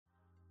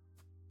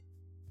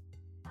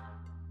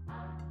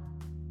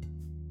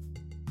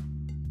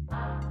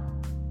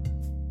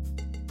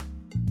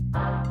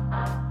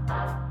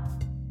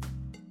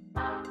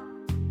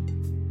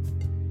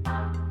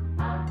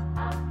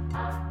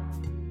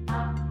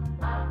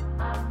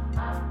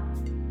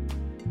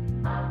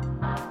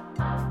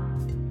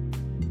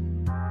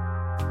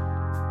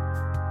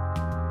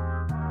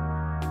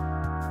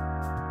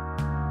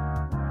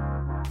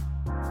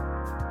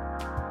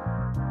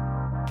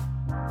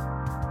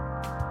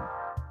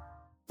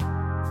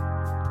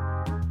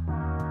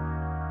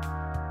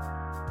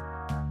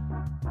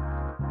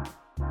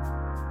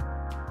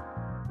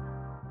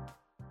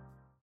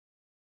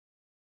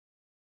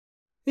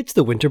It's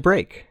the winter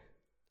break.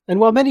 And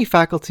while many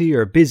faculty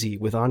are busy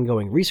with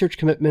ongoing research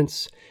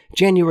commitments,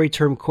 January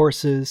term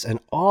courses,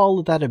 and all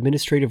of that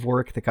administrative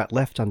work that got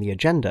left on the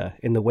agenda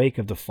in the wake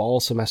of the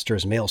fall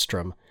semester's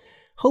maelstrom,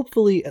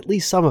 hopefully at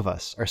least some of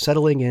us are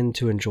settling in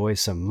to enjoy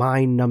some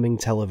mind-numbing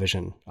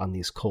television on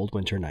these cold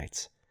winter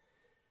nights.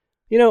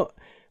 You know,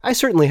 I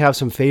certainly have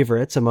some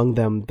favorites, among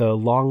them the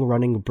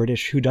long-running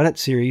British whodunit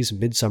series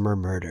Midsummer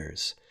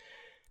Murders.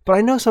 But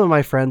I know some of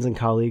my friends and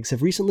colleagues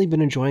have recently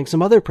been enjoying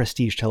some other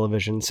prestige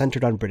television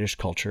centered on British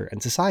culture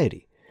and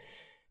society.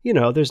 You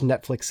know, there's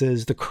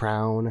Netflix's The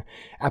Crown,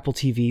 Apple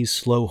TV's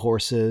Slow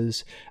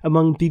Horses,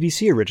 among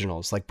BBC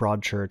originals like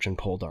Broadchurch and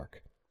Poldark.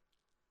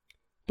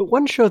 But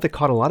one show that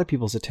caught a lot of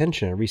people's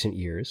attention in recent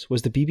years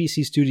was the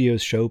BBC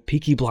Studios show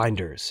Peaky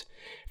Blinders,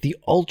 the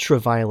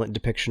ultra-violent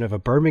depiction of a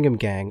Birmingham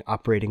gang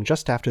operating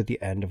just after the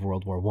end of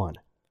World War I.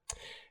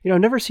 You know,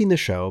 I've never seen the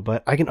show,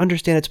 but I can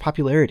understand its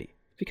popularity.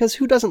 Because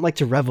who doesn't like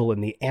to revel in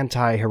the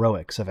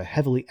anti-heroics of a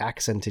heavily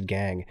accented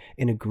gang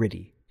in a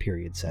gritty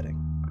period setting?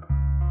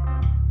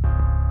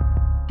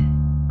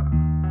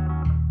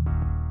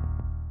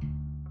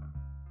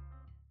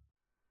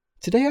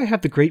 Today I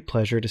have the great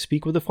pleasure to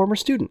speak with a former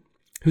student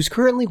who's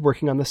currently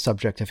working on the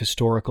subject of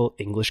historical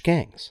English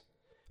gangs.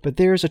 But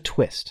there's a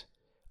twist.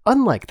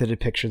 Unlike the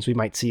depictions we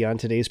might see on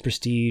today's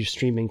prestige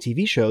streaming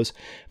TV shows,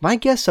 my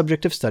guest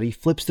subject of study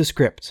flips the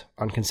script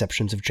on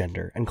conceptions of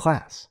gender and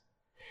class.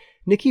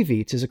 Nikki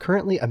Viets is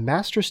currently a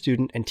master's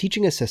student and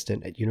teaching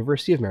assistant at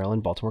University of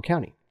Maryland, Baltimore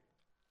County.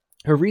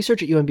 Her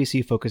research at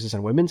UMBC focuses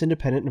on women's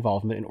independent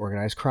involvement in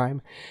organized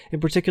crime,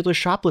 in particular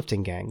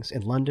shoplifting gangs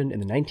in London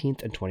in the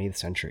 19th and 20th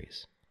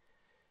centuries.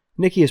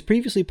 Nikki has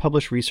previously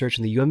published research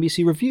in the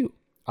UMBC Review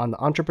on the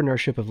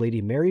entrepreneurship of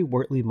Lady Mary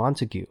Wortley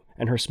Montagu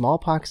and her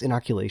smallpox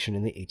inoculation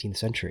in the 18th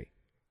century.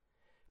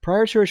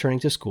 Prior to returning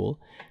to school,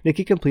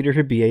 Nikki completed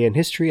her BA in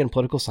History and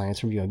Political Science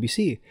from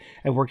UMBC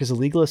and worked as a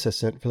legal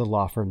assistant for the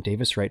law firm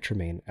Davis Wright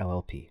Tremaine,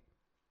 LLP.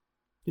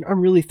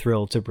 I'm really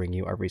thrilled to bring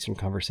you our recent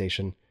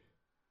conversation.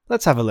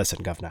 Let's have a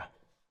listen, Governor.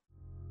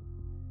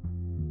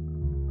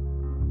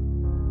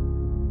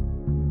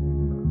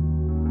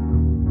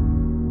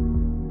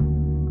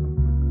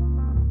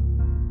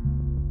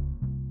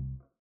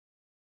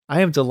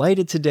 I am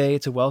delighted today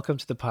to welcome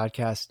to the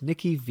podcast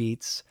Nikki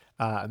Viets,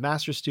 a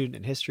master's student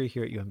in history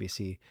here at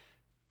UMBC.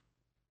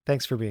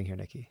 Thanks for being here,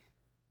 Nikki.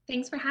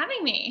 Thanks for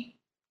having me.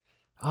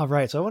 All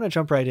right, so I want to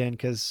jump right in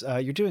because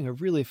you're doing a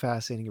really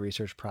fascinating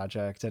research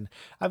project, and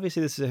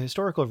obviously this is a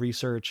historical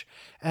research,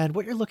 and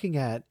what you're looking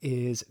at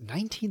is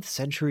 19th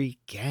century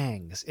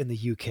gangs in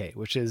the UK,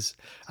 which is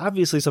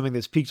obviously something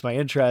that's piqued my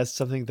interest,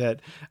 something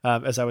that,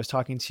 as I was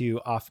talking to you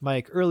off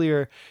mic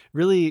earlier,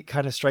 really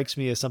kind of strikes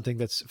me as something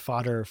that's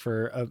fodder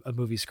for a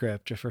movie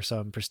script or for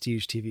some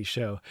prestige TV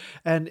show.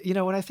 And,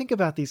 when I think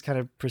about these kind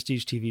of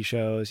prestige TV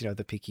shows,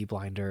 the Peaky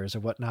Blinders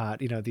or whatnot,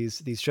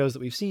 these shows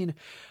that we've seen,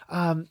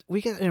 we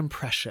get an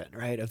impression,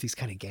 right, of these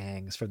kind of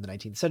gangs from the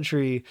 19th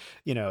century,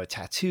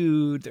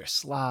 tattooed, they're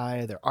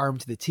sly, they're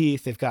armed to the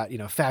teeth, they've got,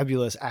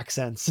 fabulous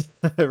accents,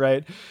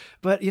 right?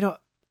 But,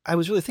 I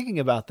was really thinking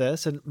about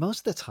this, and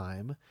most of the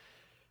time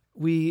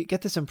we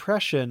get this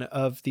impression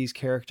of these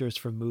characters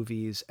from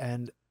movies,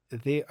 and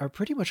they are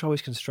pretty much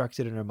always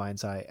constructed in our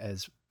mind's eye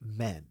as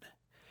men.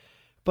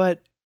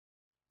 But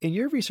in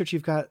your research,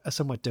 you've got a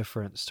somewhat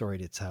different story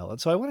to tell.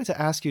 And so I wanted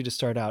to ask you to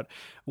start out,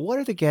 what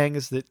are the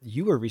gangs that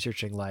you were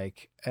researching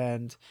like,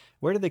 and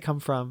where did they come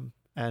from,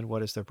 and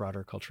what is their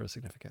broader cultural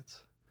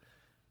significance?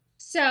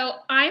 So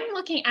I'm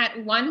looking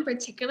at one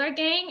particular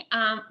gang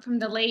from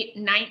the late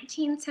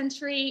 19th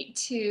century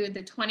to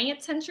the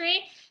 20th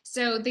century.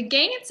 So the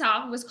gang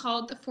itself was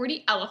called the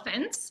 40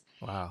 Elephants.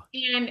 Wow.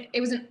 And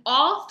it was an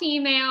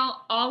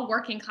all-female,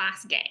 all-working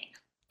class gang.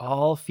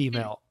 All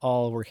female,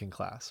 all working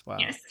class. Wow.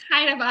 Yes,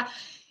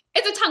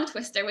 it's a tongue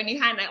twister when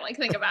you kind of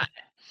think about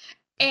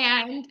it.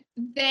 And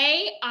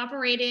they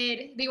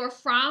were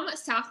from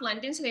South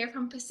London. So they were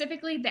from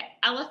specifically the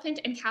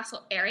Elephant and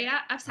Castle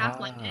area of South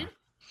London.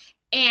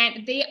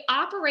 And they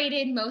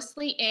operated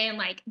mostly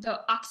in the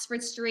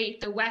Oxford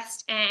Street, the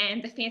West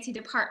End, the fancy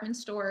department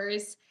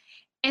stores.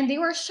 And they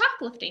were a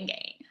shoplifting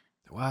gang.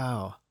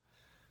 Wow.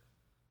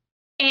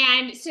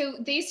 And so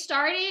they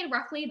started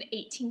roughly in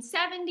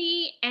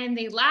 1870, and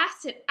they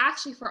lasted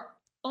actually for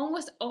over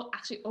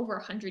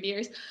 100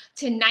 years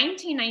to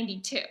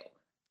 1992.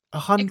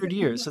 100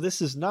 years. So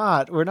this is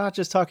we're not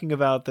just talking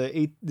about the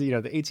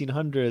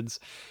 1800s.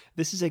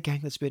 This is a gang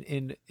that's been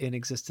in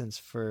existence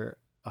for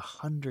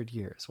 100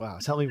 years. Wow.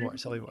 Tell me more.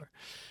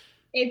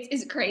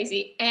 It's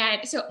crazy.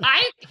 And so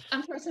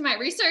unfortunately, my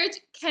research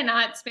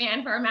cannot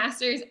span for a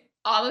master's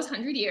all those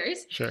 100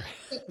 years. Sure.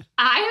 So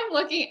I am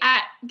looking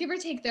at, give or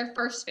take, their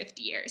first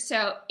 50 years. So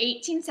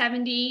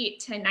 1870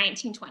 to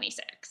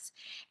 1926.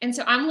 And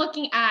so I'm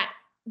looking at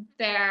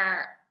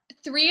their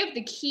three of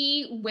the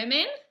key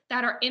women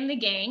that are in the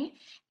gang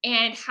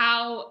and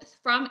how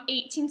from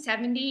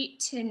 1870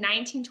 to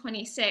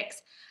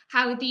 1926,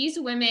 how these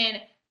women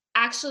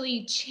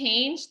actually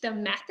changed the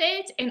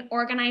methods and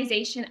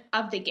organization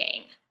of the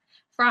gang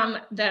from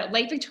the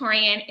late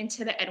Victorian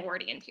into the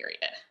Edwardian period.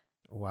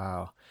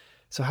 Wow.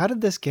 So how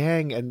did this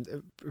gang,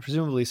 and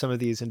presumably some of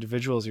these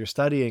individuals you're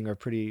studying are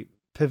pretty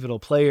pivotal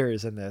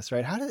players in this,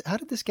 right? How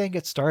did this gang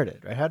get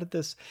started, right? How did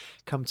this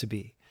come to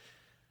be?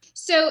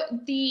 So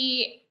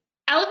the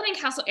Elephant and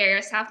Castle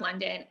area, South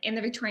London, in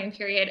the Victorian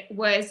period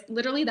was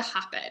literally the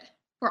hotbed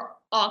for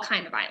all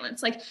kind of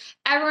violence. Like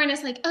everyone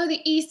is like, oh, the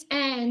East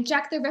End,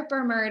 Jack the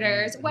Ripper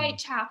murders, Mm-hmm.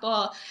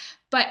 Whitechapel,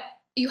 but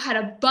you had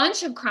a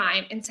bunch of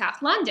crime in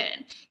South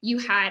London. You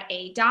had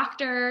a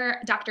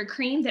doctor, Dr.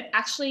 Cream, that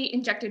actually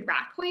injected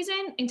rat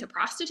poison into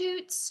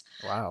prostitutes.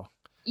 Wow.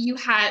 You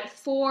had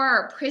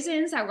four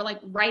prisons that were like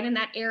right in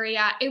that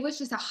area. It was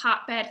just a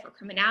hotbed for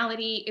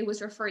criminality. It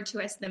was referred to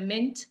as the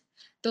Mint,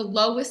 the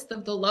lowest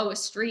of the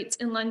lowest streets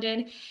in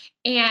London.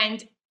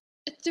 And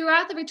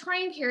throughout the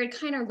Victorian period,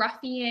 kind of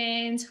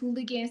ruffians,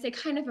 hooligans, they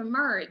kind of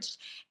emerged.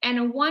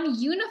 And one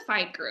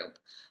unified group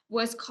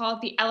was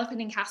called the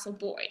Elephant and Castle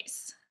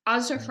Boys. I'll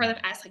just refer them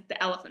Mm. as like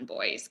the Elephant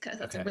Boys because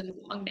that's a Okay. really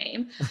long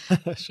name.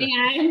 Sure.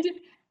 And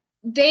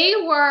they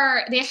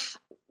were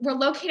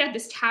located at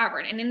this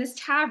tavern, and in this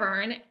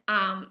tavern,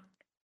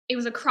 it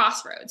was a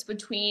crossroads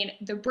between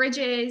the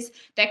bridges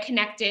that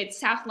connected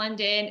South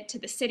London to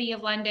the City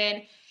of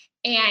London,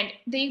 and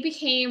they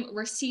became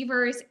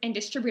receivers and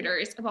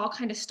distributors of all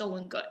kind of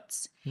stolen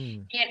goods.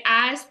 Hmm. And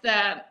as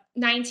the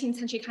 19th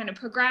century kind of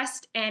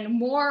progressed and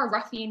more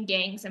ruffian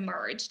gangs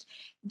emerged,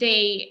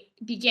 they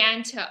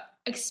began to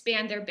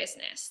expand their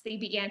business. They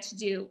began to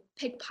do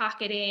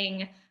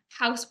pickpocketing,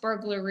 house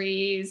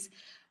burglaries,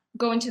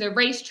 going to the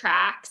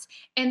racetracks,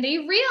 and they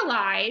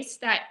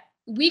realized that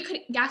we could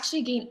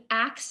actually gain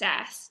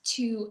access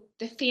to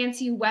the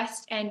fancy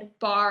West End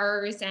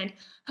bars and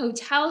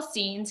hotel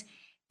scenes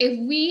if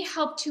we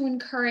help to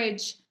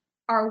encourage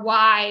our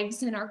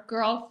wives and our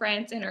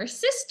girlfriends and our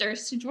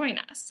sisters to join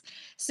us.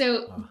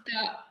 So Wow.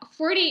 the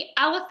 40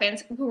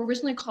 elephants, who were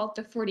originally called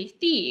the 40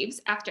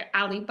 thieves after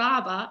Ali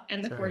Baba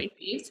and the Sorry. 40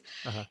 thieves,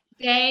 Uh-huh.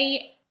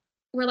 they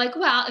were like,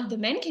 well, if the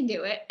men can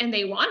do it and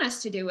they want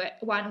us to do it,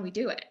 why don't we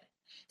do it?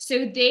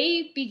 So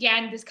they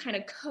began this kind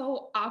of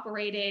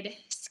co-operated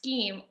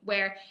scheme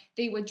where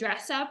they would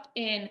dress up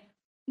in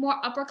more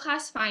upper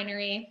class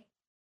finery.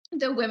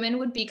 The women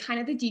would be kind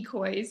of the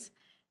decoys.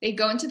 They'd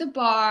go into the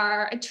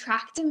bar,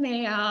 attract a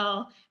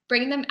male,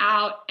 bring them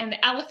out, and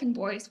the elephant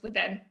boys would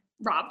then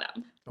rob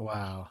them.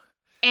 Wow.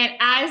 And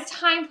as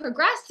time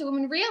progressed, the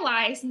women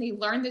realized and they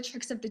learned the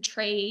tricks of the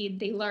trade.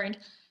 They learned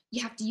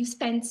you have to use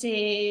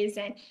fences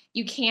and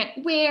you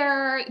can't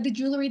wear the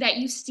jewelry that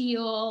you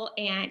steal.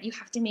 And you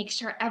have to make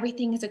sure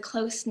everything is a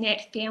close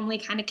knit family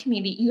kind of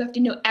community. You have to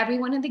know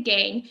everyone in the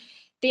gang.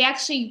 They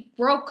actually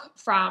broke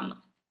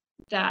from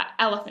the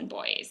Elephant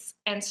Boys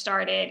and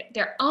started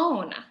their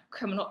own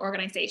criminal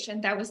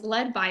organization that was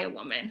led by a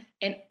woman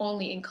and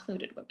only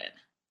included women.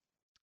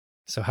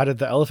 So how did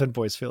the Elephant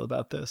Boys feel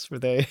about this? Were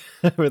they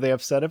were they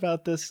upset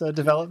about this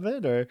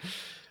development, or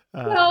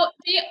uh So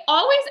they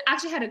always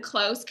actually had a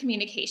close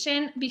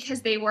communication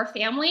because they were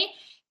family.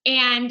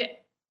 And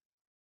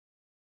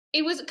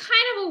it was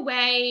kind of a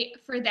way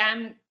for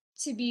them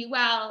to be,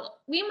 well,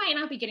 we might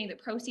not be getting the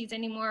proceeds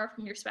anymore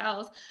from your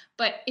spouse,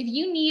 but if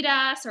you need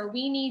us or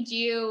we need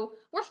you,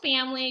 we're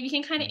family, we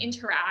can kind of Mm.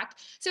 interact.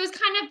 So it was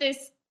kind of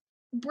this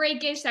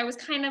breakage that was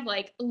kind of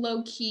like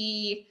low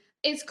key.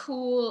 It's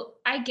cool.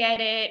 I get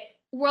it.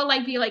 We'll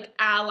like be like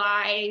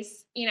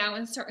allies, in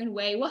a certain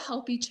way. We'll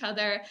help each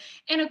other.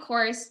 And of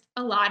course,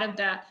 a lot of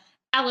the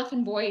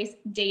elephant boys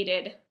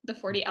dated the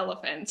 40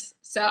 elephants.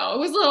 So it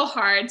was a little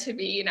hard to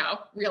be,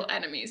 real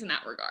enemies in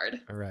that regard.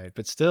 Right,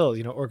 but still,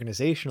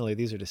 organizationally,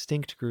 these are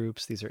distinct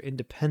groups, these are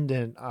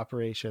independent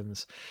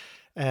operations.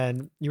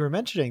 And you were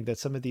mentioning that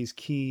some of these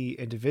key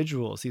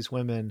individuals, these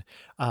women,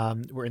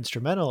 were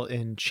instrumental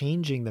in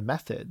changing the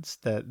methods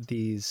that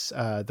these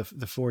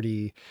the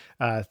 40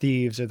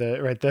 thieves, or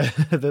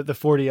the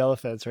 40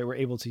 elephants, right, were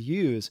able to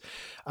use.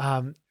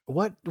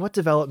 What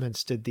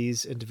developments did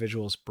these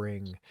individuals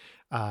bring,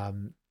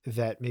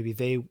 that maybe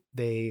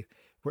they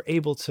were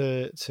able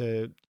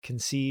to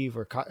conceive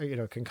or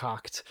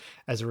concoct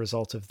as a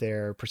result of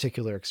their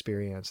particular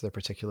experience, their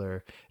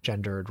particular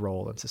gendered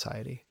role in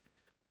society?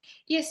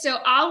 Yeah, so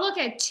I'll look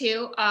at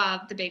two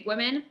of the big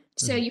women.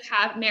 So Mhm. you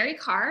have Mary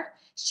Carr.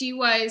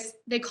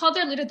 They called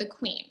their leader the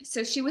queen.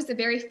 So she was the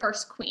very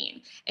first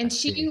queen. I And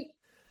see. she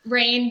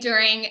reigned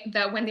during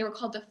when they were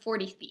called the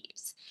 40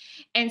 Thieves.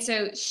 And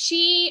so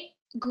she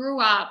grew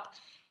up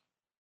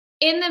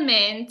in the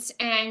Mint,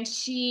 and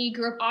she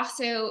grew up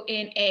also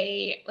in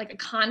a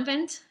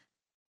convent.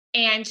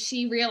 And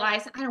she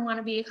realized, I don't want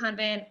to be a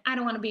convent. I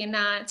don't want to be a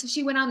nun. So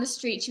she went on the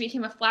street. She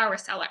became a flower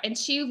seller. And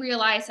she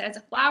realized that as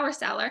a flower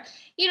seller,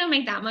 you don't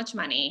make that much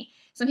money.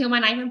 Some people might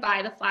not even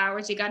buy the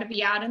flowers. You got to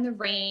be out in the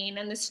rain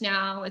and the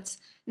snow. It's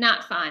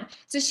not fun.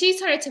 So she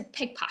started to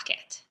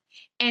pickpocket.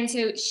 And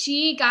so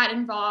she got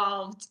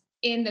involved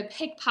in the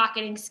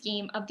pickpocketing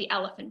scheme of the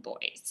Elephant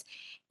Boys.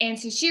 And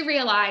so she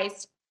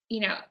realized,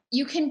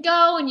 you can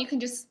go and you can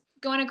just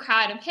go in a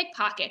crowd and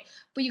pickpocket,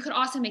 but you could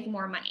also make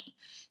more money.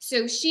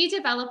 So she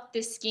developed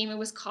this scheme. It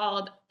was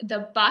called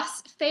the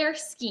bus fare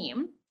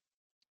scheme.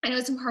 And it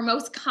was her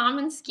most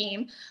common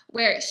scheme,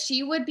 where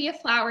she would be a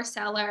flower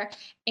seller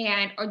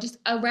or just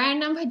a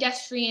random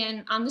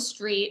pedestrian on the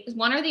street,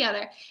 one or the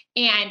other,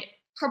 and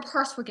her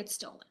purse would get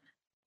stolen.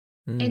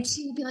 And Mm.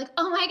 she would be like,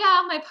 oh my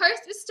God, my purse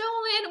is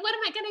stolen. What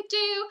am I going to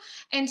do?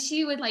 And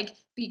she would like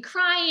be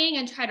crying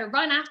and try to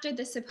run after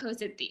the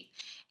supposed thief.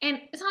 And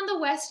it's on the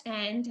West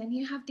End, and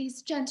you have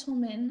these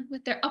gentlemen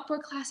with their upper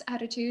class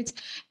attitudes,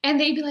 and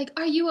they'd be like,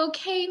 are you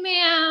okay,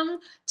 ma'am?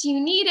 Do you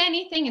need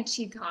anything? And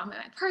she'd go, my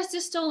purse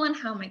is stolen.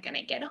 How am I going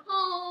to get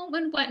home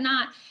and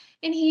whatnot?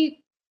 And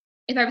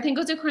if everything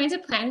goes according to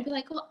plan, he'd be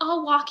like, well,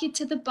 I'll walk you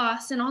to the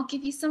bus and I'll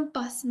give you some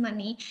bus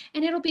money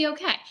and it'll be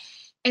okay.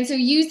 And so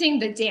using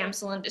the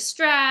damsel in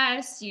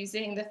distress,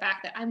 using the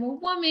fact that I'm a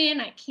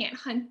woman, I can't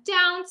hunt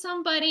down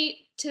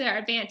somebody to their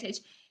advantage,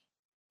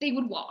 they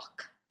would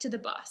walk to the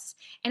bus.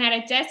 And at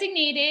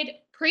a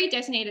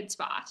pre-designated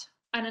spot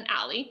on an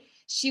alley,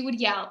 she would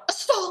yell,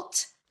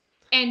 assault!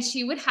 And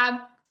she would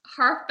have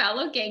her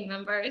fellow gang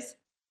members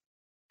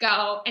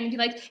go and be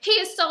like,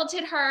 he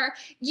assaulted her,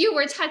 you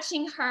were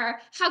touching her,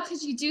 how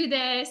could you do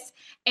this?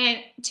 And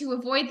to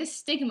avoid the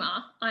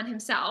stigma on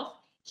himself,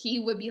 he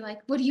would be like,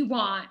 what do you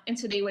want? And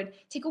so they would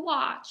take a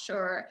watch,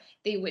 or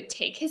they would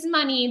take his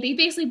money. They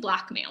basically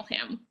blackmail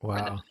him for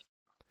the Wow. money.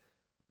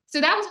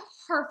 So that was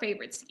her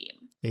favorite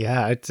scheme.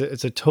 Yeah, it's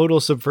a total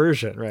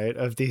subversion, right,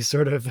 of these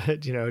sort of,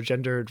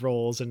 gendered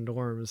roles and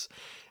norms,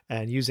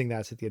 and using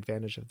that to the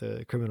advantage of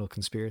the criminal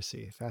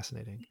conspiracy.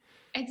 Fascinating.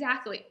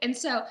 Exactly. And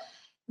so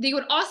they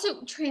would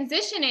also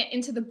transition it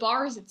into the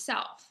bars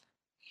itself.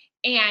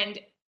 And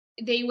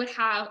they would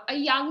have a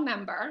young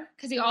member,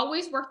 because they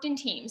always worked in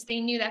teams. They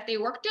knew that if they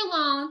worked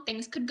alone,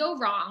 things could go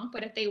wrong.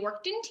 But if they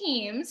worked in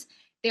teams,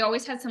 they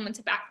always had someone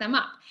to back them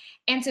up.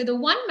 And so the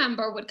one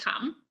member would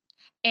come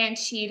and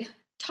she'd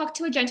talk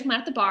to a gentleman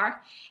at the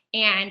bar,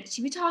 and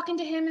she'd be talking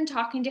to him,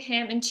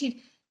 and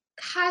she'd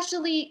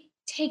casually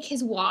take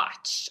his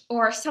watch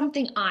or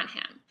something on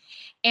him.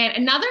 And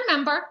another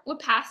member would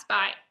pass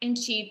by and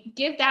she'd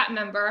give that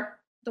member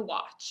the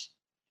watch.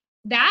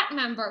 That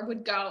member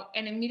would go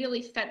and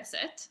immediately fence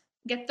it,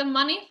 get the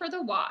money for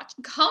the watch,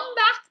 come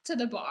back to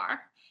the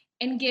bar,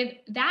 and give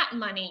that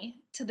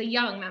money to the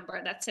young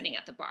member that's sitting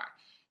at the bar.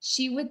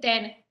 She would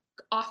then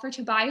offer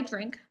to buy a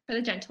drink for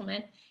the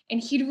gentleman,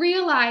 and he'd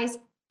realize,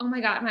 oh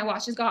my God, my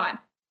watch is gone.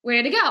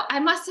 Where did it go? I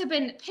must have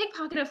been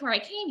pickpocketed before I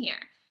came here.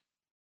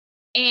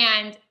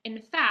 And in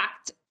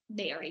fact,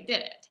 they already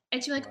did it.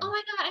 And she's like, oh Wow.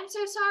 my God, I'm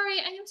so sorry.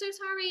 I am so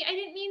sorry. I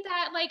didn't mean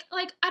that. Like,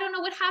 I don't know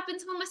what happened.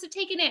 Someone must have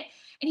taken it.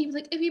 And he was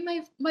like, it'd be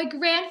my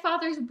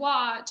grandfather's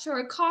watch, or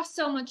it cost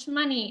so much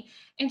money.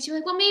 And she's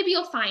like, well, maybe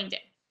you'll find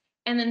it.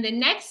 And then the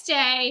next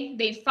day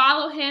they'd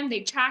follow him,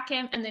 they'd track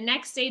him. And the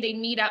next day they'd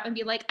meet up and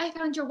be like, I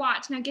found your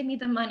watch. Now give me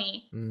the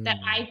money that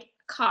Mm. I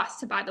cost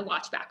to buy the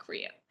watch back for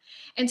you.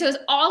 And so it's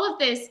all of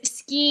this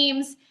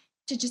schemes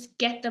to just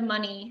get the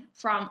money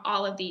from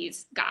all of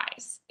these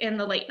guys in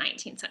the late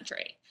 19th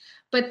century.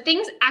 But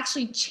things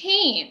actually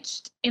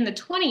changed in the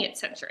 20th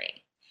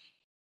century.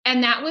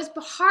 And that was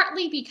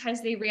partly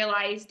because they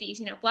realized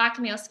these,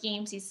 blackmail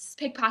schemes, these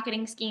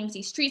pickpocketing schemes,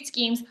 these street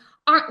schemes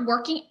aren't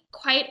working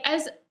quite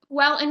as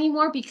well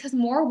anymore, because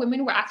more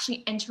women were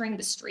actually entering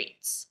the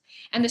streets,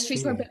 and I the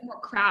streets were a see. bit more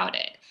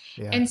crowded.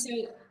 Yeah. And so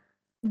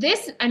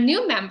a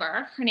new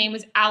member, her name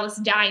was Alice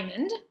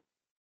Diamond,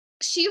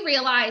 she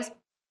realized,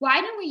 why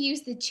don't we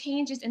use the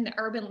changes in the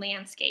urban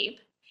landscape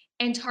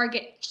and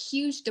target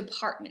huge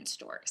department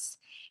stores,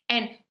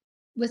 and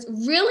was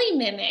really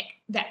mimic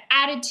the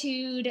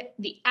attitude,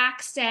 the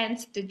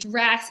accents, the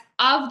dress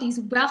of these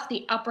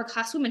wealthy upper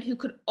class women who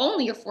could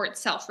only afford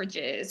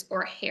Selfridges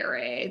or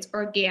Harrods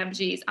or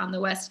Gamgees on the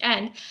West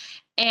End.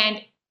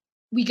 And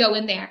we go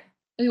in there,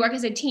 we work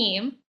as a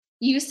team,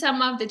 use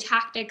some of the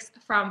tactics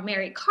from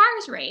Mary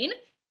Carr's reign,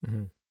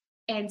 Mhm.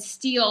 and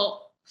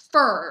steal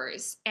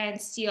furs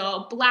and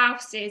steal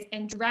blouses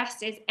and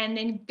dresses, and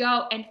then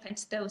go and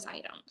fence those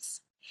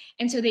items.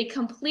 And so they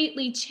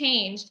completely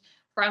changed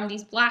from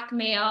these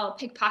blackmail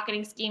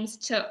pickpocketing schemes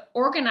to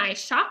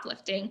organized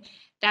shoplifting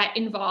that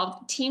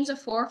involved teams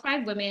of 4 or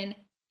 5 women,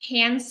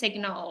 hand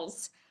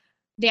signals.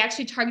 They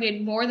actually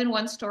targeted more than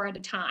one store at a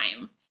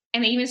time,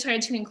 and they even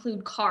started to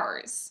include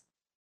cars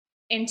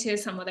into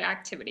some of their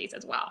activities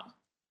as well.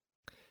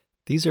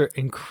 These are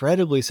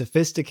incredibly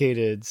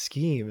sophisticated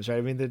schemes, right?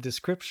 I mean, the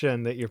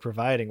description that you're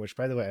providing, which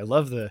by the way, I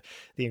love the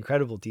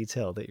incredible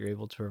detail that you're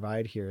able to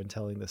provide here in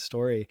telling this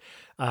story.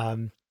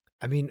 Um,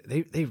 I mean,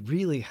 they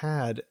really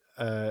had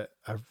a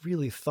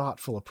really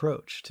thoughtful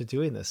approach to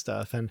doing this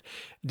stuff. And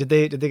did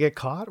they get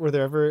caught? Were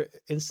there ever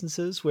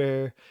instances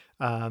where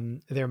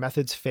their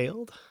methods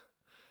failed?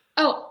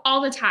 Oh,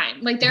 all the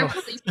time. Like, their Oh,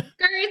 police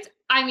records,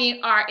 I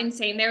mean, are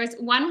insane. There was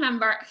one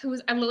member who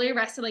was literally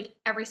arrested, like,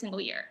 every single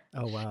year.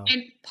 oh wow.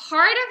 And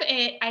part of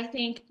it, I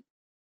think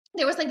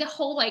there was, like, the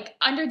whole, like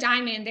under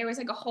Diamond, there was,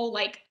 like, a whole,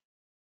 like,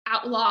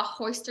 outlaw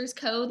hoisters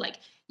code, like,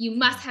 you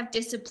must Mm, have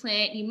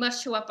discipline, you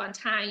must show up on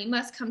time, you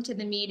must come to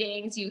the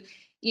meetings, you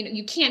know,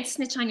 you can't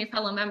snitch on your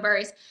fellow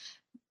members.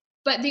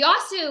 But they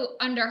also,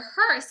 under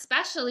her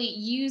especially,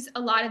 use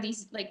a lot of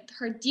these, like,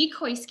 her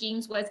decoy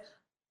schemes was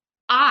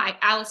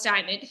Alice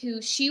Diamond,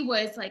 who she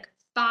was like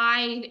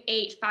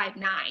 5'8",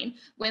 5'9",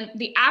 when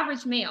the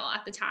average male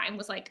at the time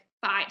was like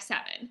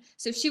 5'7".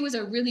 So she was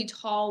a really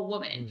tall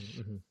woman. mm,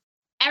 mhm.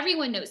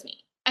 Everyone knows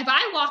me. If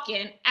I walk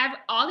in,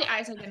 all the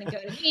eyes are going to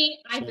go to me.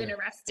 I've been Sure.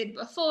 arrested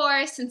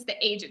before since the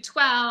age of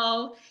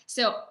 12.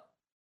 So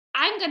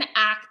I'm going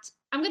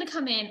to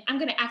come in, I'm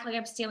going to act like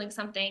I'm stealing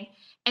something.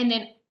 And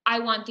then I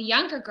want the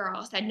younger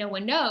girls that no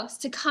one knows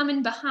to come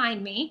in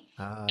behind me.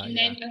 Ah, And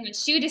yeah. then I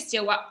want you to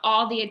steal what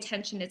all the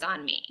attention is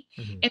on me.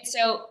 Mhm. And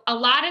so a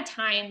lot of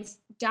times,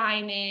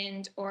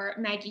 Diamond or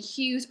Maggie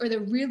Hughes or the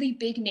really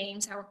big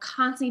names that were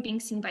constantly being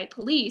seen by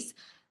police,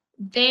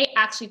 they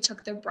actually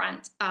took the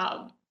brunt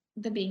of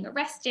the being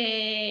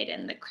arrested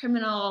and the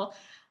criminal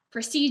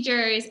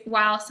procedures,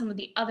 while some of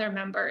the other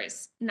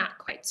members, not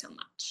quite so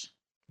much.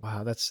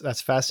 Wow,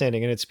 that's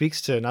fascinating, and it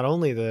speaks to not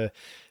only the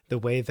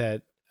way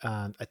that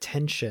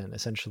attention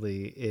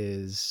essentially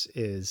is,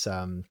 there's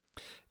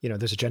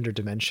a gender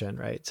dimension,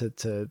 right,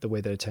 to the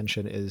way that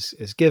attention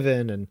is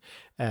given,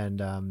 and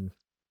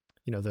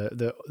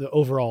the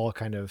overall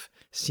kind of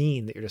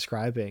scene that you're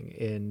describing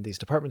in these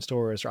department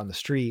stores or on the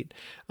street.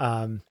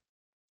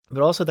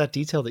 But also that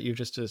detail that you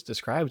just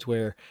described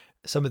where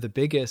some of the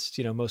biggest,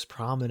 most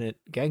prominent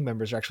gang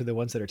members are actually the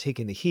ones that are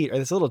taking the heat, or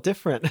it's a little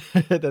different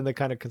than the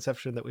kind of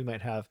conception that we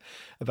might have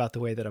about the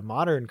way that a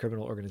modern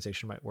criminal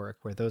organization might work,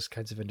 where those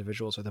kinds of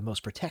individuals are the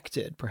most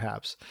protected,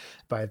 perhaps,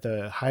 by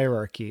the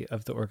hierarchy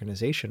of the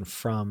organization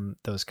from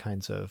those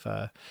kinds of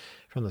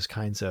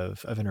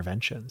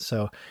interventions.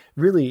 So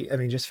really, I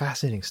mean, just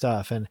fascinating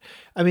stuff. And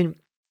I mean,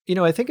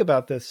 I think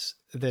about this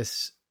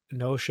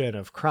notion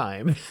of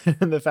crime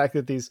and the fact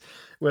that these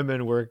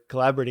women were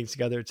collaborating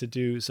together to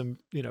do some,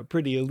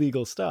 pretty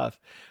illegal stuff.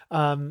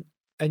 And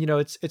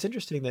it's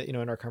interesting that in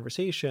our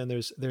conversation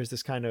there's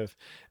this kind of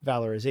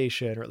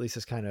valorization, or at least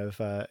this kind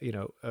of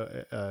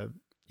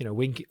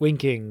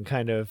winking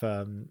kind of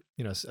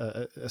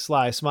a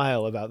sly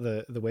smile about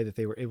the way that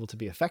they were able to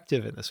be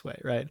effective in this way,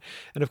 right?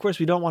 And of course,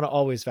 we don't want to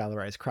always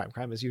valorize crime.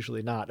 Crime is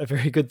usually not a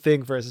very good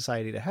thing for a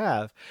society to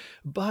have.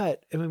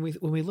 But I mean,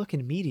 when we look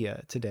in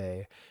media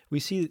today,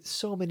 we see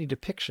so many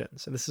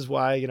depictions, and this is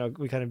why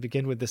we kind of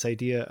begin with this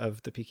idea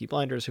of the Peaky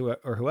Blinders,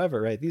 or whoever,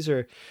 right?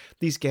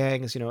 These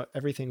gangs,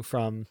 everything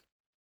from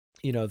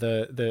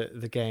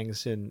the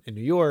gangs in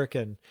New York,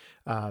 and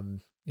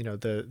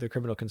the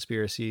criminal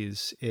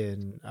conspiracies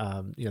in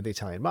the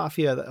Italian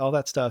mafia, all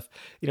that stuff.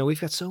 We've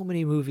got so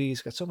many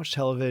movies, got so much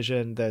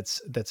television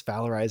that's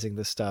valorizing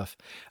this stuff.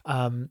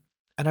 And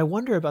I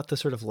wonder about the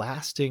sort of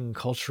lasting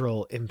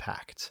cultural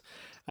impact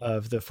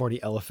of the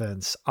 40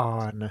 Elephants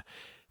on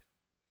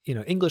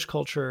English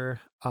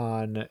culture,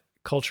 on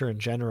culture in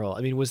general.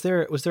 I mean, was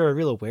there a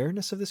real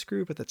awareness of this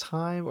group at the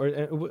time, or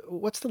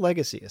what's the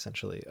legacy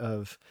essentially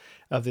of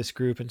this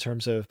group in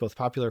terms of both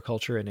popular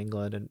culture in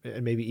England,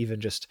 and maybe even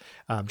just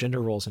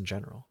gender roles in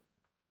general?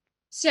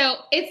 So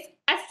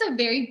that's a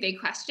very big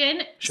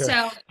question. Sure.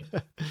 So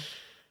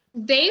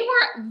they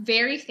were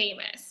very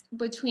famous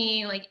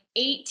between like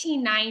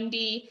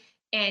 1890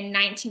 and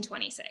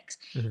 1926.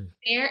 Mhm.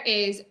 There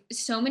is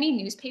so many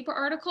newspaper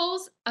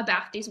articles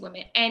about these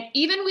women. And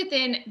even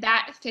within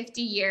that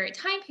 50-year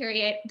time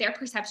period, their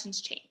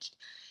perceptions changed.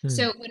 Mm,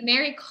 So when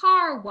Mary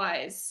Carr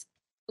was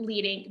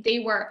leading, they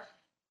were,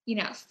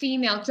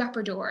 female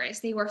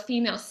depredadors, they were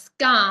female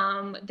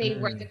scum, they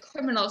were the mm,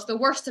 criminals, the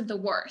worst of the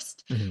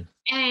worst. mhm.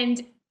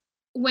 And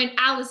when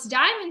Alice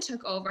Diamond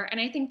took over,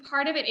 and I think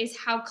part of it is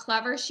how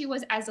clever she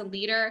was as a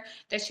leader,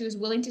 that she was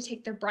willing to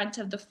take the brunt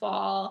of the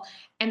fall,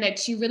 and that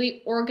she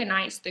really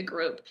organized the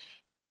group.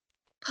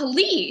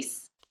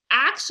 Police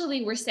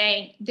actually were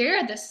saying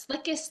they're the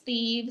slickest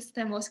thieves,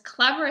 the most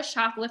cleverest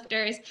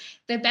shoplifters,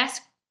 the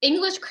best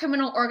English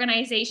criminal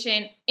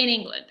organization in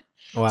England.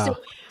 So Wow.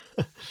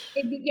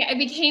 yeah, it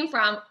became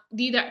from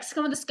the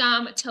scum of the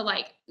scum to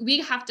like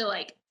we have to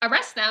like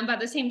arrest them, but at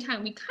the same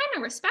time we kind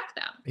of respect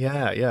them.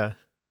 Yeah, yeah.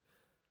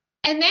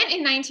 And then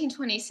in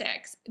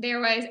 1926, there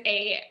was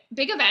a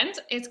big event.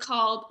 It's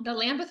called the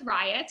Lambeth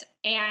Riot.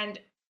 And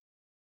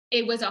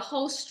it was a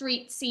whole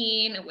street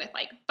scene with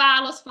like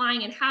bottles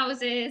flying in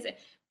houses,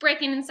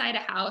 breaking inside a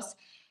house.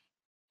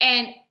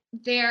 And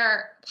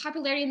their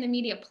popularity in the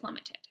media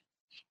plummeted.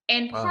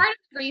 And Wow. part of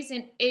the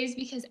reason is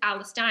because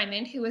Alice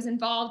Diamond, who was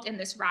involved in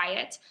this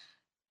riot,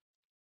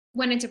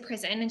 went into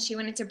prison, and she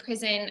went into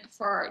prison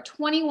for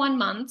 21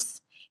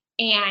 months.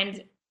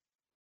 And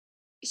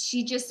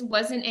she just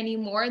wasn't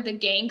anymore. The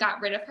gang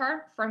got rid of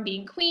her from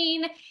being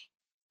queen,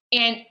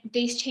 and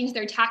they changed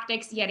their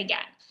tactics yet again.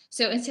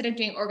 So instead of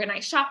doing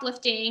organized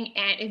shoplifting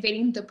and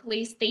evading the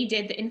police, they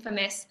did the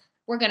infamous,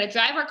 we're going to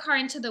drive our car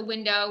into the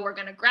window, we're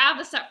going to grab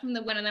the stuff from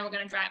the window, and then we're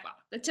going to drive off.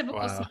 The typical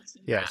Wow. smash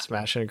and Yeah, grab.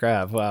 smash and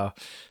grab. Wow.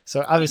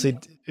 So obviously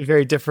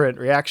very different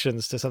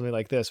reactions to something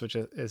like this, which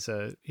is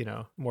a,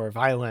 more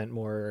violent,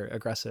 more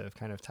aggressive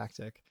kind of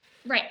tactic.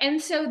 Right.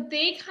 And so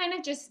they kind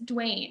of just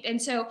waned.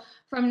 And so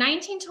from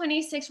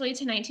 1926 really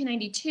to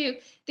 1992,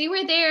 they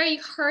were there,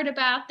 you heard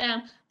about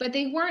them, but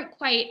they weren't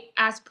quite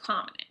as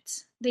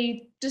prominent.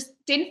 They just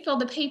didn't fill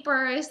the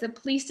papers. The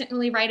police didn't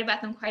really write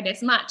about them quite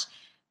as much.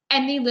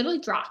 And they literally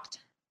dropped.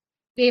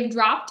 They've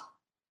dropped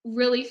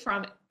really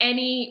from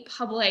any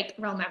public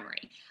realm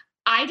memory.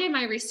 I did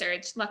my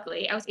research.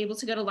 Luckily, I was able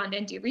to go to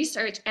London, do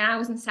research, and I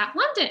was in South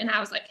London, and I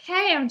was like,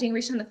 hey, I'm doing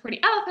research on the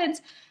 40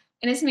 elephants.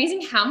 And it's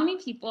amazing how many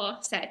people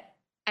said,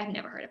 I've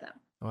never heard of them.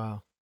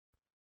 Wow.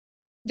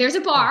 There's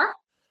a bar.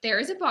 There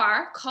is a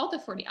bar called the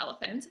 40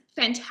 Elephants.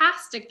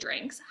 Fantastic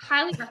drinks.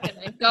 Highly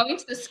recommend going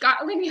to the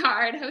Scotland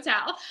Yard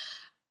Hotel.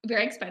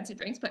 Very expensive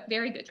drinks, but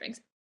very good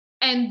drinks.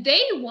 And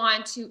they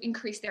want to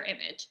increase their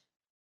image.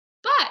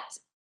 But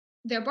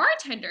their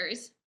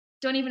bartenders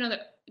don't even know the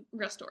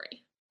real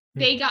story.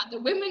 They got the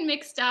women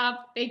mixed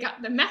up. They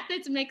got the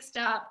methods mixed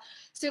up.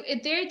 So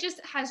there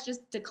just has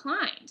just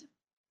declined.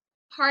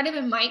 Part of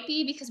it might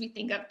be because we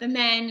think of the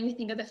men, we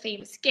think of the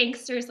famous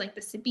gangsters like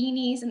the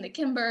Sabinis and the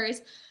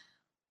Kimbers,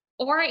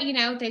 or,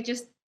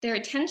 their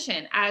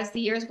attention as the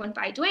years went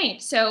by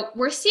waned. So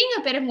we're seeing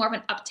a bit of more of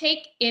an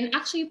uptake in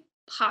actually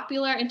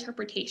popular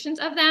interpretations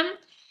of them.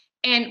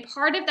 And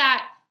part of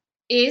that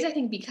is, I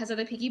think, because of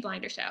the Peaky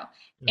Blinders show.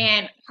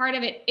 And part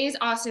of it is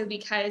also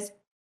because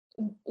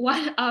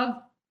one of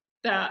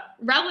the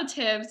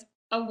relatives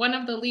of one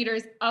of the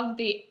leaders of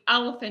the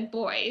Elephant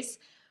Boys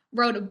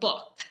wrote a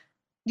book,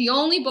 the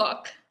only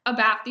book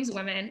about these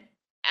women,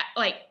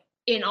 like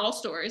in all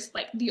stores,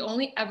 like the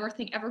only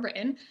thing ever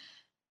written.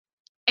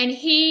 And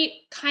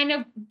he kind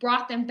of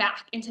brought them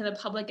back into the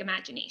public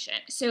imagination.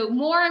 So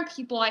more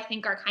people, I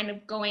think, are kind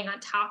of going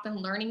on top and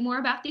learning more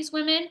about these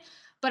women.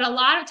 But a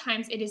lot of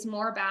times it is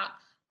more about,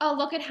 oh,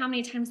 look at how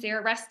many times they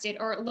were arrested,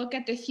 or look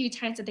at the few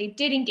times that they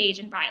did engage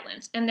in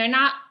violence. And they're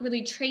not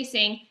really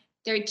tracing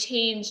their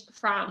change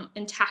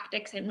in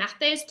tactics and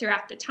methods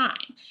throughout the time.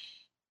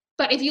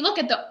 But if you look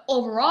at the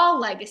overall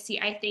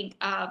legacy, I think,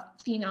 of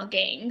female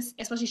gangs,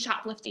 especially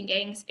shoplifting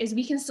gangs, is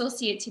we can still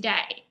see it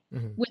today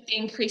with the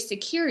increased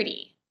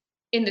security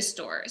in the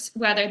stores,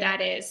 whether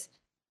that is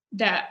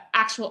the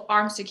actual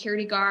armed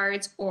security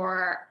guards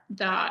or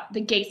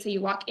the gates that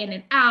you walk in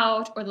and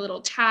out, or the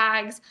little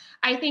tags.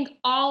 I think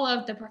all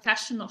of the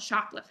professional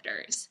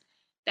shoplifters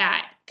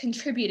that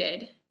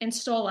contributed and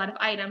stole a lot of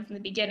items from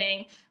the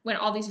beginning, when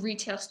all these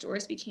retail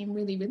stores became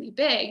really, really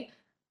big,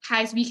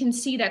 we can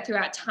see that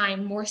throughout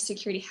time, more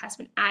security has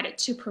been added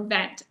to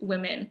prevent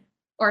women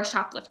or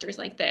shoplifters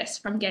like this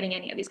from getting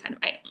any of these kind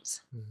of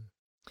items.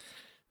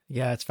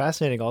 Yeah, it's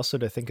fascinating also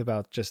to think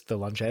about just the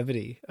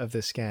longevity of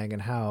this gang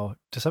and how,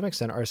 to some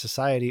extent, our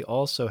society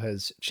also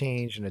has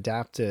changed and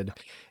adapted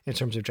in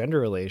terms of gender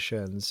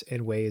relations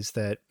in ways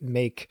that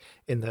make,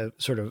 in the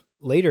sort of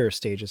later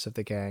stages of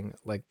the gang,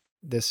 like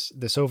this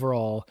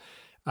overall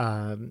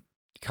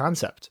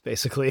concept,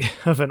 basically,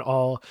 of an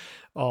all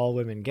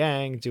women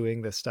gang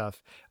doing this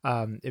stuff.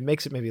 It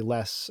makes it maybe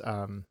less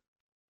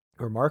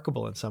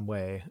remarkable in some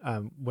way,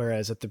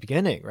 whereas at the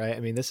beginning, right, I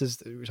mean,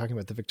 we're talking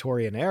about the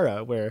Victorian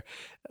era, where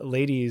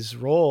ladies'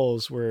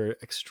 roles were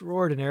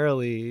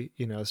extraordinarily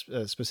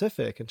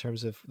specific in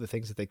terms of the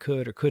things that they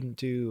could or couldn't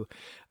do,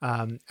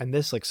 and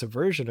this like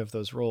subversion of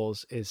those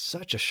roles is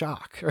such a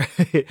shock,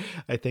 right?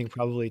 I think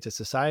probably to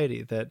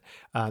society that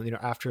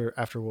after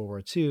World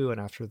War II and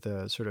after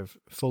the sort of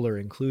fuller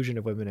inclusion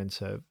of women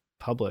into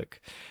public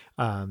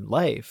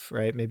life,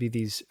 right? Maybe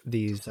these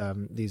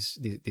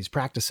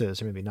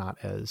practices are maybe not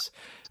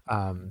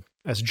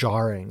as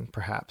jarring,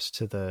 perhaps,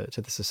 to the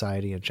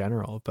society in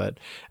general. But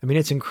I mean,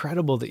 it's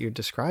incredible that you're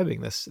describing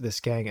this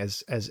gang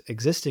as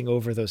existing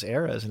over those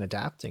eras and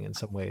adapting in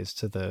some ways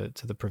to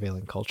the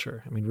prevailing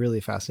culture. I mean, really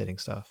fascinating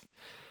stuff.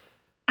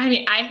 I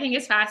mean, I think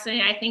it's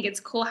fascinating. I think it's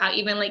cool how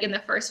even like in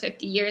the first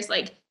 50 years,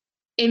 like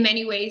in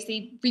many ways,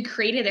 they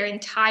recreated their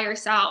entire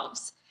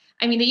selves.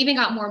 I mean, they even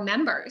got more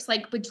members,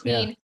 like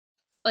between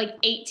like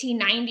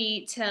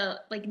 1890 to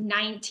like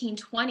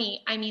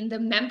 1920. I mean, the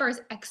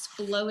members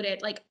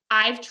exploded. Like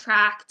I've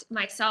tracked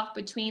myself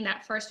between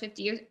that first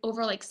 50 years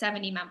over like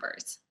 70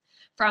 members,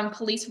 from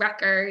police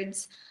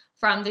records,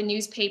 from the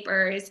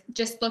newspapers,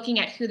 just looking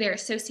at who they're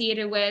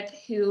associated with,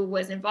 who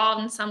was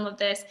involved in some of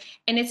this.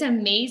 And it's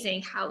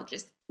amazing how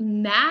just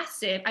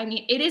massive, I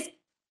mean,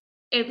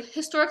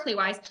 historically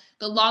wise,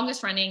 the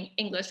longest running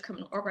English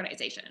criminal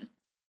organization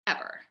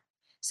ever.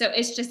 So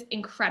it's just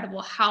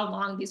incredible how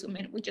long these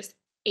women were just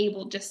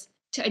able just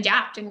to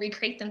adapt and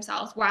recreate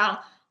themselves, while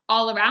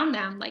all around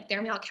them, like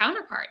their male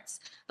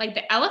counterparts, like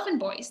the Elephant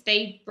Boys,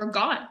 they were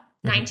gone.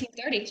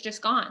 1930s,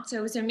 just gone. So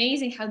it was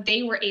amazing how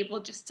they were able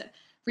just to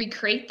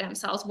recreate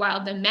themselves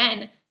while the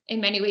men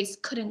in many ways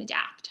couldn't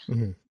adapt.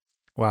 Mhm.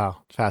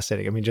 Wow,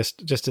 fascinating. I mean, just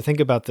to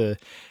think about the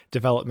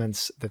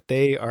developments that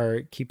they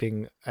are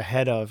keeping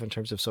ahead of in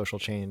terms of social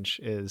change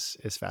is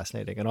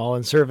fascinating, and all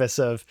in service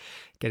of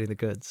getting the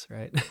goods,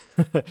 right?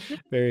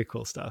 Very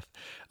cool stuff.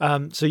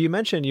 So you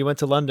mentioned you went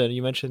to London.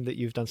 You mentioned that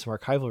you've done some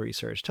archival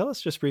research. Tell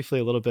us just briefly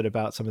a little bit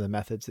about some of the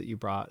methods that you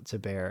brought to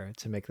bear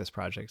to make this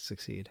project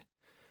succeed.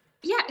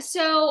 Yeah,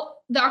 so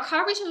the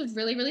archival research was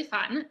really, really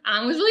fun.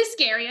 It was really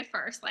scary at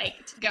first,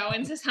 like to go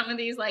into some of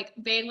these like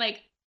big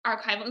like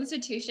archival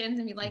institutions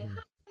and be like, Mhm.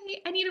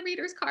 "Hi, I need a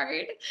reader's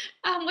card.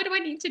 What do I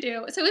need to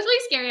do?" So it was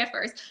really scary at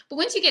first, but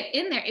once you get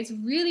in there, it's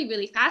really,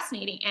 really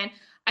fascinating. And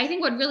I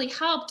think what really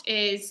helped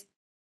is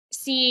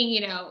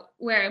seeing,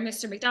 where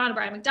Mr. McDonald,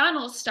 Brian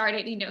McDonald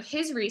started,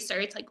 his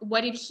research, like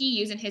what did he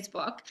use in his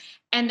book?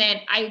 And then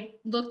I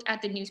looked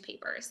at the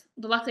newspapers.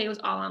 Luckily, it was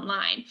all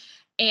online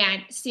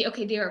and see,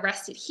 okay, they were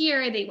arrested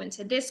here. They went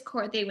to this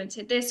court. They went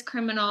to this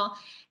criminal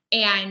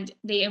and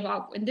they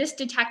involved in this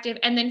detective.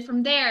 And then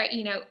from there,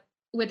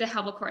 with the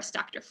help, of course,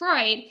 Dr.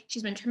 Freud,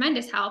 she's been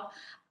tremendous help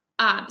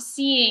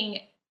seeing,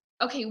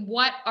 okay,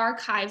 what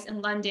archives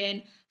in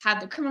London have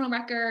the criminal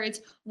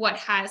records, what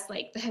has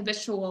like the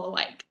habitual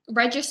like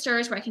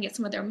registers where I can get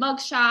some of their mug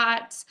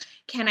shots,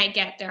 can I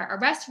get their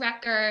arrest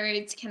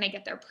records, can I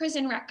get their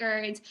prison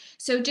records?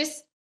 So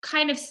just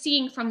kind of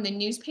seeing from the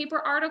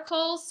newspaper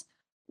articles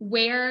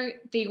where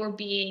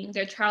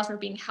their trials were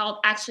being held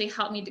actually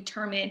helped me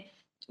determine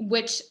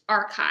which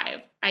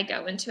archive I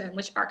go into and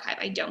which archive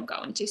I don't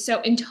go into.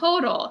 So in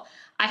total,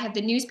 I had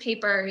the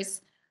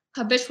newspapers,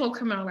 habitual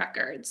criminal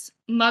records,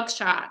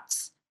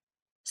 mugshots,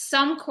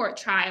 some court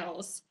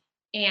trials,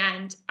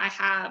 and I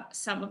have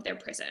some of their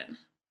prison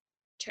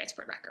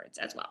transport records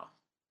as well.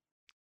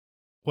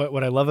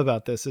 What I love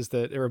about this is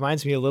that it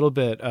reminds me a little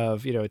bit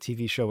of, a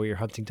TV show where you're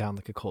hunting down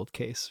like a cold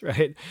case,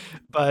 right?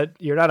 But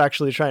you're not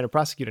actually trying to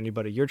prosecute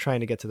anybody. You're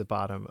trying to get to the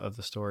bottom of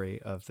the story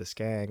of this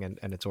gang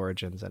and its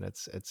origins and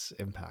its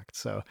impact.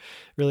 So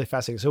really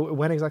fascinating. So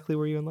when exactly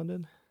were you in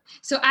London?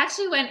 So I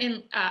actually went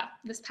in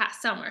this past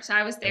summer. So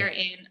I was there Right.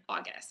 in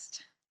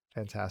August.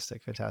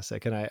 Fantastic,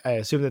 fantastic. And I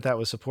assume that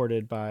was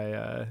supported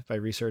by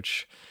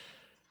research.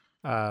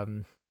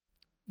 Um,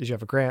 did you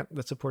have a grant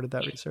that supported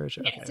that Yeah. research?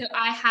 Yeah, Okay, so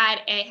I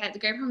had the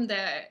grant from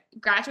the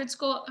graduate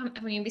school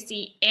from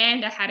UBC,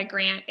 and I had a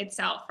grant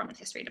itself from the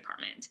history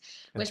department,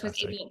 which was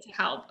fantastic. able to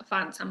help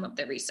fund some of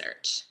the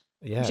research,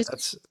 which Yeah,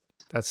 is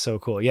that's so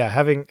cool. Yeah,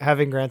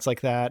 having grants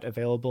like that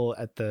available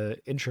at the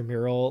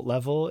intramural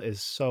level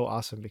is so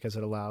awesome because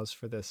it allows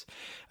for this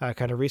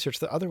kind of research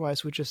that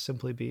otherwise would just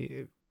simply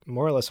be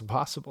more or less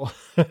impossible,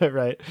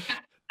 right?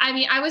 I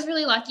mean, I was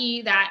really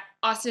lucky that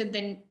also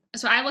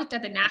so I looked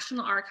at the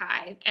National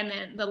Archive and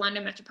then the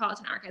London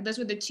Metropolitan Archive. Those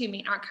were the two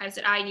main archives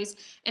that I used.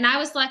 And I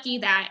was lucky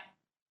that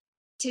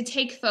to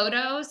take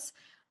photos,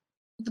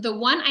 the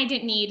one I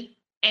didn't need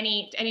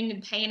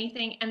to pay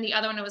anything, and the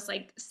other one it was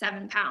like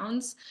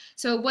 £7.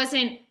 So it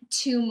wasn't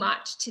too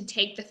much to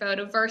take the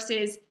photo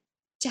versus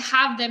to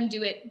have them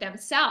do it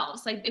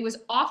themselves. Like it was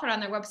offered on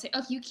their website, oh,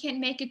 if you can't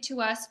make it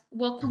to us,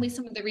 we'll complete Mhm.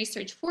 some of the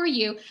research for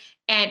you.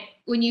 And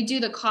when you do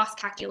the cost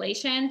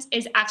calculations,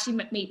 is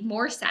actually made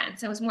more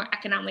sense. It was more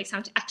economically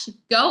sound to actually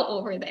go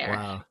over there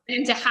Wow.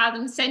 than to have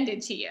them send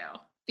it to you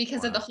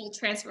because of the Wow. whole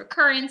transfer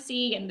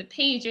currency and the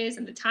pages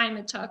and the time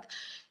it took.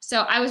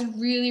 So I was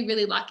really,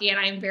 really lucky, and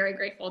I'm very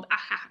grateful that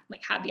I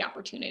had the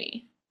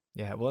opportunity.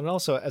 Yeah, well, and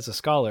also as a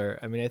scholar,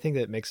 I mean, I think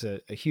that makes a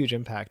huge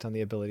impact on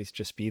the ability to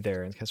just be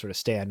there and kind of sort of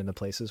stand in the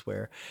places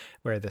where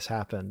this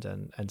happened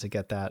and to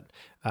get that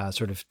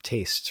sort of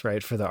taste,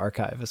 right, for the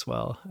archive as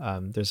well.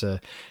 There's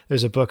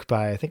a book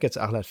by I think it's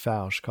Arlette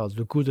Farge called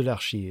Le Goût de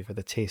l'Archive, or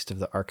The Taste of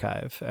the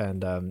Archive,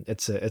 and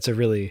it's a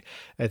really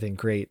I think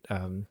great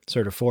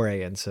sort of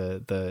foray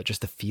into the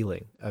just the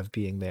feeling of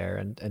being there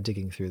and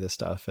digging through this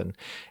stuff and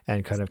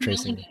kind of Smelling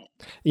tracing. it.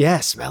 Yeah,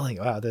 smelling.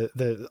 Wow,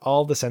 the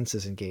all the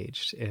senses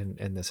engaged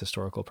in this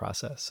historical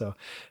process. So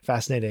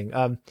fascinating.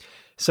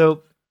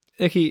 So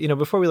Nikki,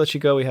 before we let you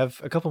go, we have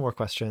a couple more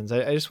questions.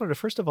 I just wanted to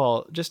first of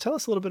all just tell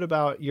us a little bit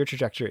about your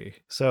trajectory.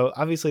 So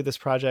obviously, this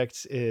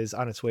project is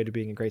on its way to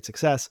being a great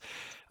success.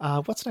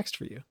 What's next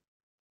for you?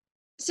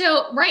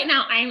 So right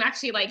now I'm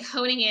actually like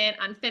honing in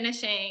on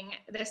finishing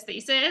this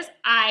thesis.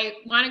 I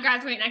want to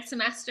graduate next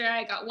semester.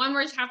 I got one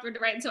more chapter to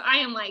write. So I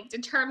am like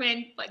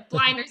determined, like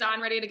blinders on,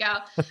 ready to go.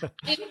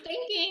 I'm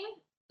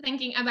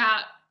thinking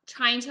about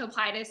trying to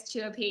apply this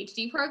to a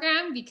PhD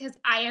program because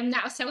I am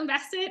now so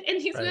invested in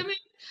these Right. women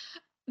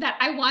that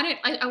I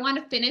want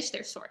to finish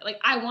their story. Like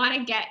I want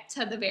to get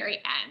to the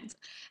very end.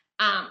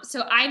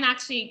 So I'm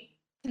actually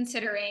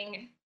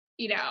considering,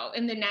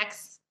 in the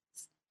next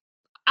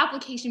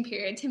application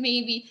period to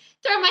maybe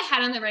throw my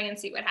head in the ring and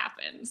see what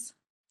happens.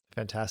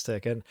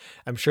 Fantastic. And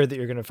I'm sure that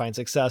you're going to find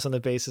success on the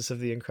basis of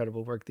the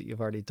incredible work that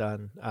you've already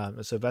done.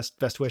 So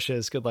best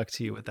wishes. Good luck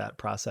to you with that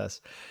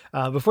process.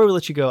 Before we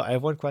let you go, I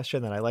have one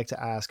question that I like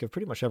to ask of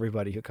pretty much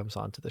everybody who comes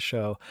on to the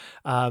show.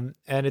 And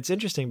it's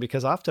interesting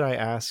because often I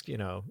ask,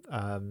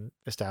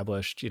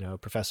 established,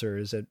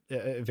 professors at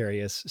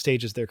various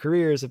stages of their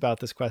careers about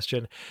this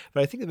question,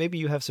 but I think that maybe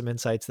you have some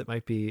insights that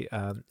might be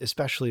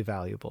especially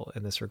valuable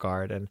in this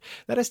regard. And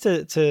that is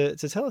to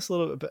tell us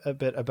a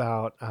bit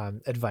about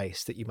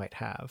advice that you might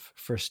have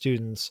for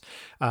students,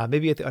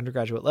 maybe at the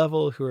undergraduate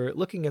level, who are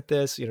looking at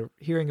this,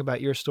 hearing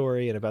about your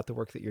story and about the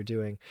work that you're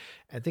doing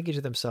and thinking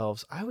to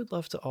themselves, I would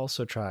love to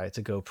also try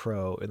to go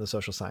pro in the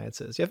social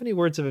sciences. Do you have any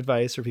words of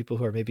advice for people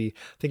who are maybe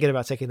thinking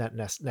about taking that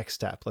next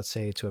step, let's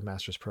say to a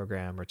master's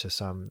program or to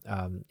some,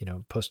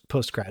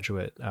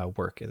 postgraduate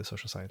work in the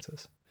social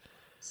sciences?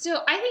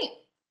 So I think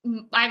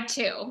I have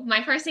two.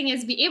 My first thing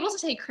is be able to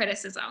take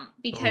criticism, Oh,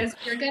 because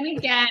you're going to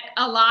get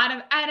a lot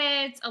of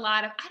edits, a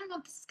lot of, I don't know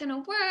if this is going to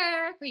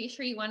work. Are you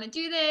sure you want to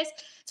do this?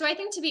 So I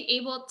think to be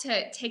able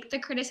to take the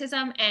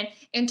criticism and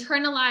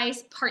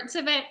internalize parts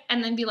of it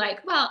and then be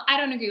like, well, I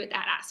don't agree with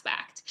that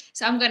aspect,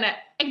 so I'm going to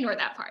ignore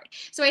that part.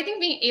 So I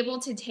think being able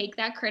to take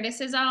that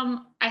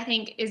criticism, I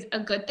think, is a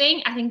good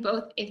thing. I think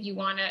both if you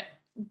want to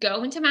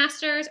go into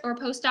master's or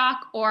postdoc,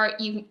 or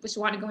you just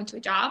want to go into a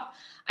job.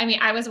 I mean,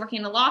 I was working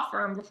in a law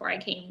firm before I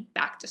came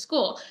back to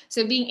school.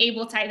 So being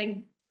able to, I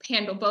think,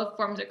 handle both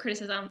forms of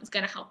criticism is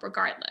going to help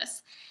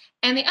regardless.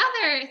 And the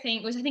other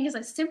thing, which I think is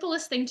the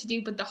simplest thing to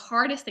do, but the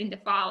hardest thing to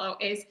follow,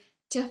 is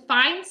to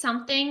find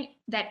something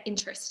that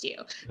interests you,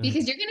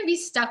 because you're going to be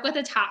stuck with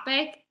a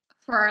topic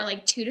for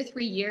like 2 to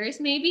 3 years,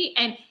 maybe.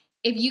 And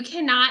if you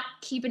cannot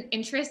keep an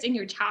interest in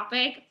your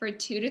topic for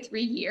 2 to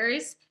 3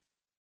 years,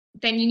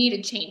 then you need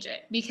to change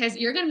it, because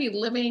you're going to be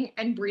living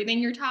and breathing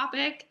your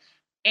topic,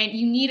 and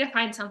you need to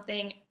find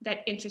something that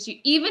interests you,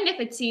 even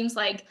if it seems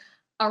like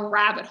a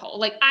rabbit hole.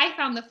 Like I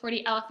found the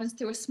 40 elephants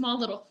through a small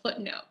little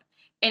footnote,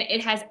 and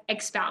it has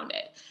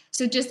expounded.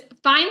 So just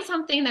find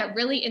something that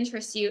really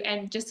interests you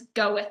and just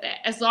go with it.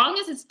 As long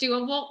as it's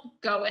doable,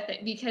 go with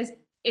it, because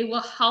it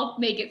will help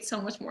make it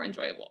so much more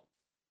enjoyable.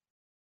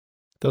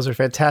 those are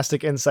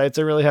fantastic insights,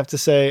 I really have to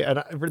say,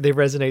 and they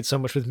resonate so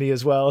much with me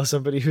as well as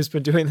somebody who's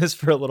been doing this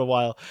for a little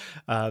while.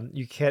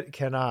 You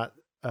cannot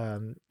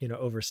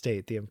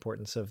overstate the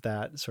importance of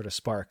that sort of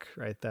spark,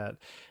 right?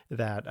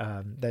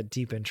 That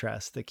deep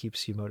interest that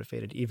keeps you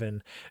motivated,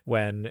 even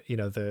when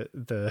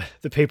the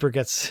paper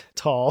gets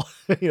tall,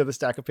 the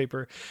stack of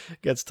paper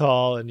gets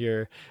tall, and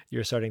you're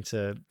starting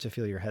to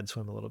feel your head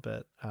swim a little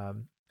bit.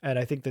 And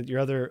I think that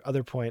your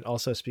other point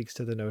also speaks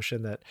to the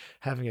notion that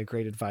having a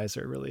great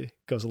advisor really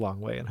goes a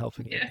long way in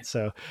helping you. Yes,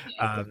 So, yes,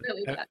 it um,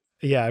 really uh, does.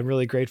 yeah, I'm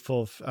really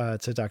grateful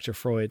to Dr.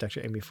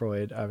 Amy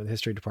Freud, in the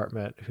history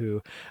department,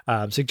 who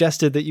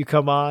suggested that you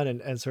come on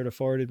and sort of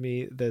forwarded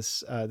me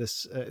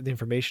the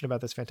information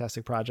about this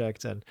fantastic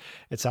project. And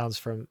it sounds,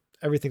 from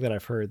everything that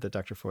I've heard, that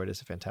Dr. Freud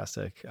is a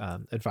fantastic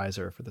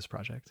advisor for this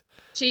project.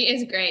 She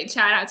is great.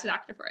 Shout out to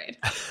Dr.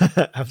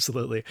 Freud.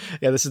 Absolutely.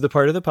 Yeah, this is the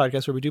part of the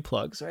podcast where we do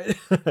plugs, right?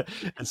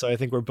 And so I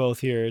think we're both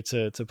here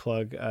to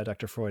plug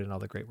Dr. Freud and all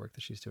the great work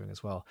that she's doing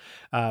as well.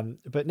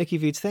 But Nikki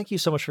Viets, thank you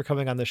so much for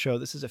coming on the show.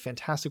 This is a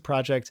fantastic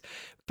project.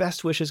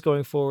 Best wishes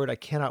going forward. I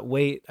cannot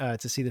wait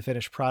to see the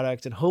finished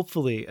product, and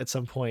hopefully at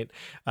some point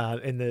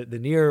in the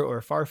near or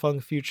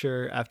far-flung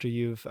future, after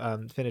you've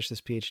finished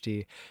this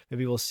PhD,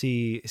 maybe we'll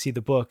see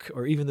the book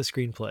or even the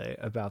screenplay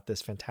about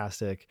this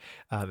fantastic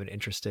and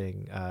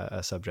interesting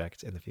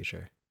subject in the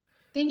future.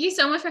 Thank you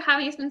so much for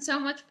having me. It's been so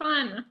much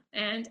fun.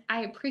 And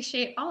I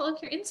appreciate all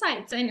of your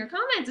insights and your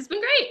comments. It's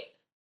been great.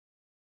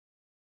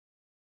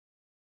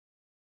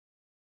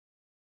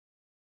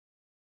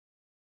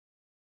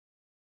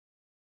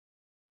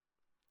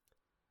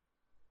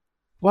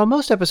 While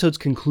most episodes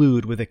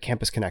conclude with a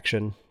campus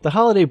connection, the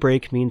holiday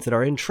break means that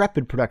our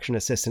intrepid production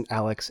assistant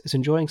Alex is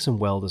enjoying some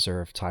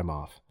well-deserved time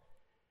off.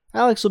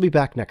 Alex will be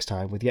back next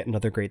time with yet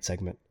another great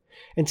segment.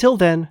 Until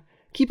then,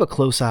 keep a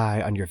close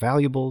eye on your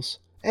valuables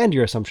and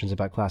your assumptions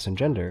about class and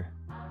gender,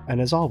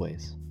 and as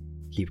always,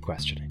 keep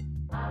questioning.